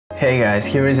Hey guys,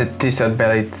 here is a Tissot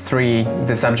Ballade 3,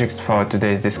 the subject for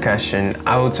today's discussion.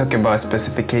 I will talk about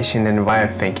specification and why I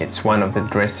think it's one of the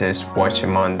dressiest watch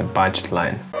among the budget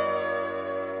line.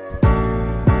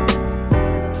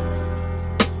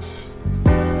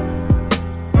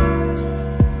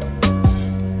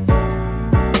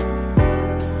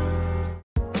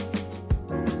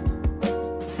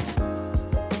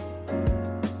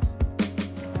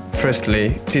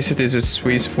 Firstly, Tissot is a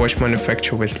Swiss watch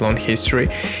manufacturer with long history.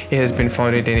 It has been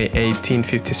founded in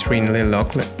 1853 in Lille,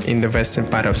 in the western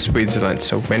part of Switzerland.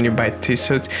 So when you buy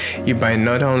Tissot, you buy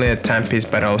not only a timepiece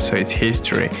but also its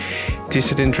history.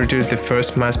 Tissot introduced the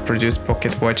first mass-produced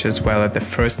pocket watch as well as the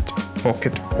first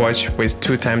pocket watch with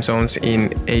 2 time zones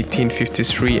in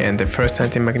 1853 and the first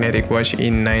anti-magnetic watch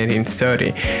in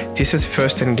 1930. Tissot's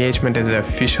first engagement as an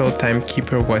official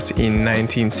timekeeper was in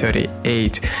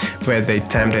 1938, where they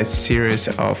timed a series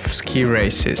of ski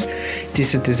races.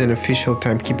 Tissot is an official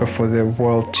timekeeper for the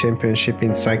World Championship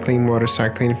in cycling,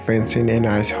 motorcycling, fencing and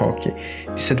ice hockey.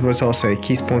 Tissot was also a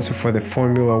key sponsor for the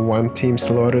Formula 1 teams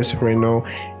Lotus, Renault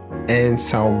and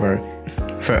Sauber.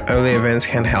 For early events,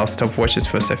 handheld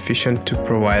stopwatches were sufficient to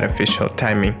provide official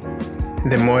timing.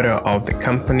 The motto of the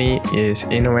company is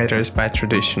 "Innovators by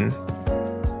Tradition."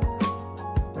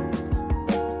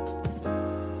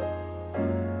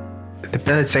 The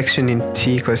Ballade section in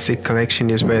T Classic collection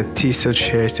is where Tissot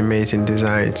shares amazing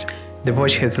designs. The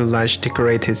watch has a large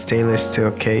decorated stainless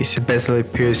steel case. The bezel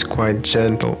appears quite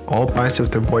gentle. All parts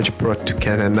of the watch brought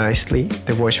together nicely.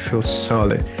 The watch feels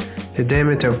solid. The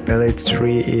diameter of Ballade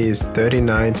 3 is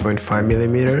 39.5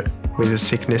 mm with a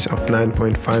thickness of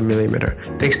 9.5 mm.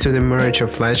 Thanks to the merge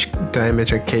of large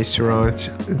diameter case surrounds,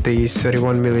 the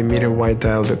 31 mm wide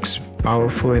dial looks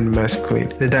powerful and masculine.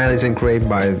 The dial is engraved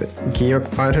by the guilloche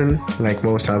pattern, like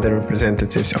most other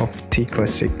representatives of T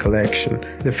Classic collection.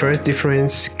 The first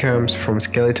difference comes from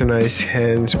skeletonized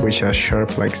hands, which are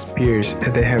sharp like spears.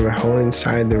 They have a hole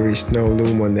inside. There is no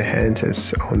lume on the hands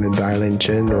as on the dial in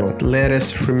general. Let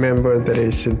us remember that it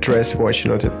is a dress watch.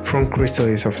 Noted front crystal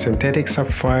is of synthetic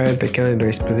sapphire. The calendar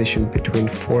is positioned between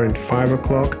 4 and 5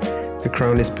 o'clock. The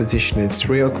crown is positioned at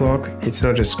 3 o'clock. It's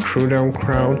not a screw down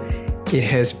crown. It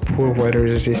has poor water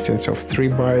resistance of 3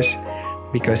 bars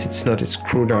because it's not a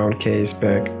screw down case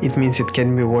back. It means it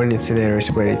can be worn in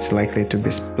scenarios where it's likely to be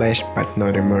splashed but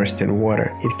not immersed in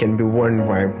water. It can be worn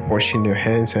while washing your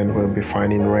hands and will be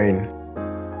fine in rain.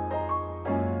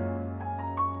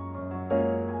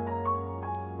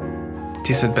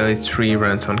 Tissot Ballade 3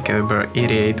 runs on caliber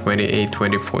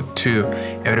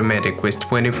 88-28-24-2, automatic with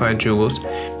 25 joules.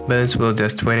 Balance will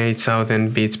does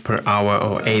 28,000 beats per hour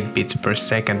or 8 beats per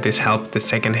second. This helps the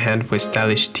second hand with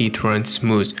stylish teeth run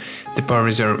smooth. The power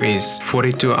reserve is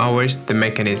 42 hours. The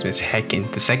mechanism is hacking.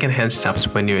 The second hand stops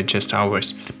when you adjust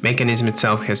hours. The mechanism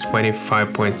itself has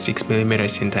 25.6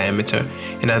 mm in diameter.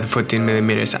 Another 14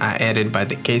 mm are added by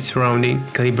the case surrounding.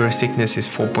 Caliber thickness is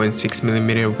 4.6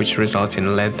 mm, which results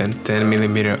in less than 10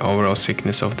 mm overall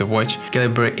thickness of the watch.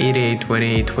 Caliber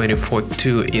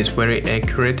 88-28-24-2 is very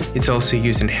accurate. It's also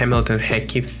used in Hamilton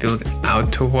Hackey Field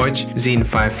Auto Watch, Zine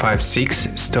 556,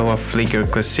 Stowa Flieger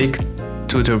Classic,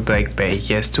 Tudor Black Bay.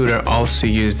 Yes, Tudor also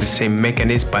used the same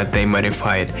mechanism, but they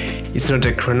modify it. It's not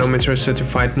a chronometer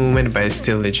certified movement, but it's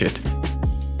still legit.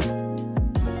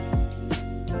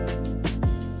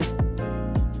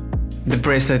 The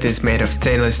bracelet is made of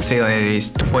stainless steel and it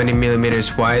is 20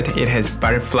 mm wide. It has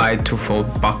butterfly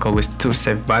 2-fold buckle with 2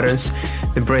 safe buttons.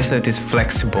 The bracelet is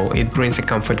flexible. It brings a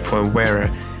comfort for a wearer.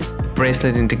 The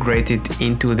bracelet integrated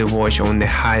into the watch on the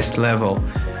highest level.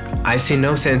 I see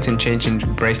no sense in changing the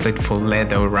bracelet for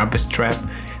leather or rubber strap.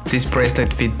 This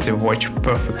bracelet fits the watch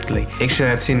perfectly. Actually,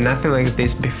 I've seen nothing like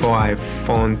this before I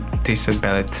found Tissot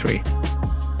Ballade 3.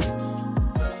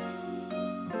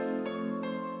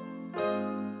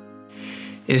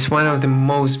 It is one of the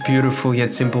most beautiful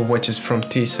yet simple watches from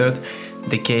Tissot.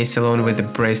 The case along with the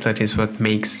bracelet is what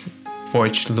makes the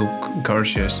watch look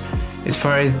gorgeous. As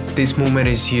far as this movement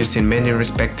is used in many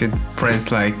respected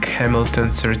brands like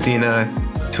Hamilton, Certina,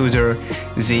 Tudor,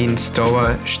 Zine,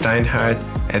 Stowa, Steinhardt,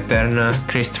 Eterna,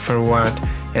 Christopher Watt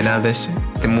and others,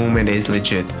 the movement is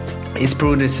legit. It's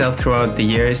proved itself throughout the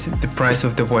years. The price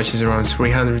of the watch is around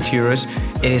 300 euros.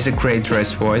 It is a great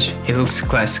dress watch. It looks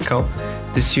classical.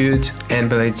 The suit and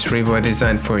Ballade 3 were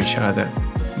designed for each other,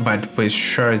 but with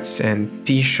shirts and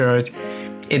t-shirt,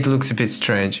 it looks a bit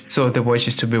strange. So the watch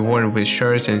is to be worn with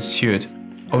shirt and suit.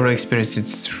 Overall experience,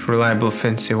 it's a reliable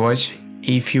fancy watch.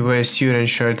 If you wear suit and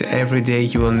shirt every day,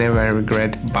 you will never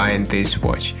regret buying this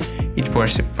watch. It's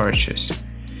worth a purchase.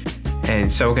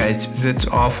 And so guys, that's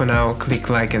all for now. Click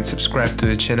like and subscribe to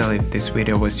the channel if this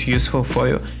video was useful for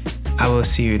you. I will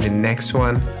see you in the next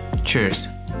one. Cheers!